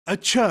A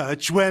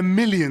church where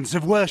millions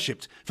have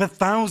worshipped for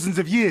thousands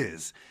of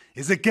years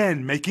is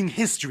again making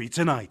history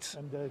tonight.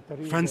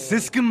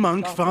 Franciscan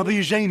monk Father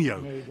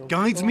Eugenio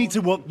guides me to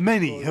what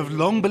many have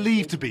long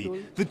believed to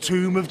be the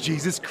tomb of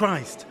Jesus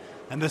Christ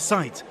and the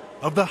site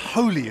of the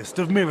holiest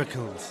of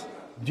miracles.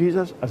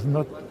 Jesus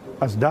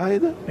has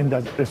died and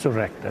has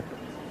resurrected.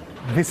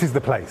 This is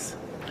the place.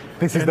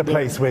 This is the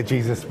place where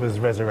Jesus was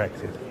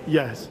resurrected.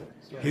 Yes.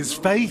 His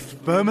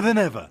faith, firmer than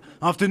ever,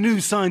 after new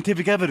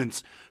scientific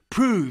evidence,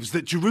 proves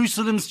that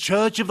Jerusalem's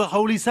Church of the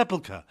Holy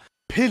Sepulchre,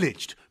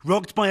 pillaged,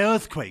 rocked by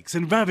earthquakes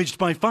and ravaged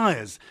by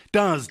fires,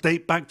 does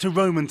date back to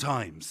Roman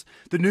times.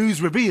 The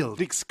news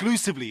revealed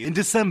exclusively in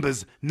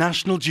December's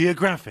National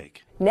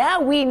Geographic.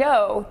 Now we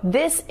know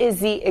this is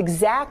the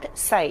exact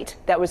site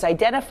that was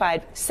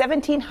identified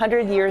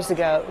 1,700 years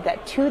ago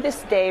that to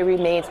this day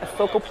remains a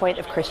focal point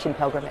of Christian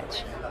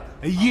pilgrimage.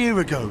 A year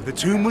ago, the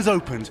tomb was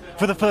opened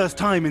for the first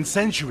time in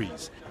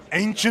centuries.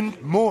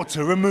 Ancient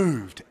mortar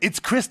removed, its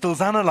crystals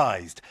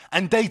analysed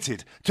and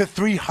dated to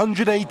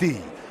 300 AD,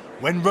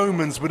 when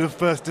Romans would have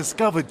first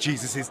discovered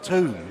Jesus'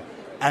 tomb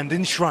and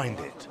enshrined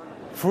it.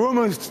 For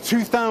almost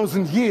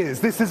 2,000 years,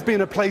 this has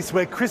been a place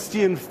where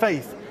Christian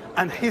faith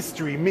and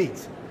history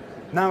meet.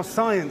 Now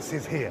science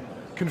is here,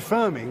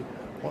 confirming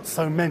what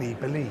so many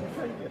believe.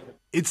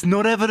 It's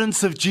not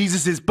evidence of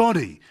Jesus'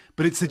 body,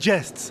 but it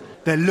suggests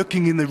they're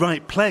looking in the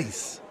right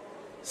place.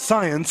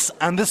 Science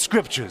and the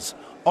scriptures,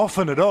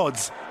 often at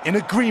odds, in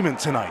agreement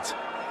tonight,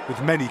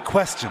 with many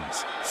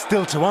questions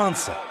still to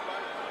answer.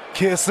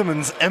 Keir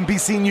Simmons,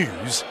 NBC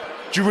News,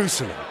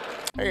 Jerusalem.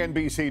 Hey,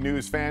 NBC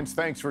News fans,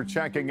 thanks for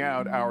checking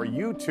out our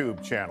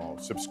YouTube channel.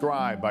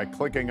 Subscribe by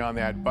clicking on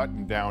that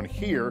button down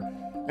here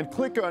and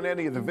click on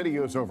any of the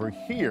videos over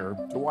here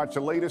to watch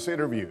the latest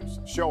interviews,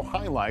 show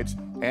highlights,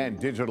 and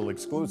digital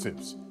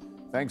exclusives.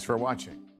 Thanks for watching.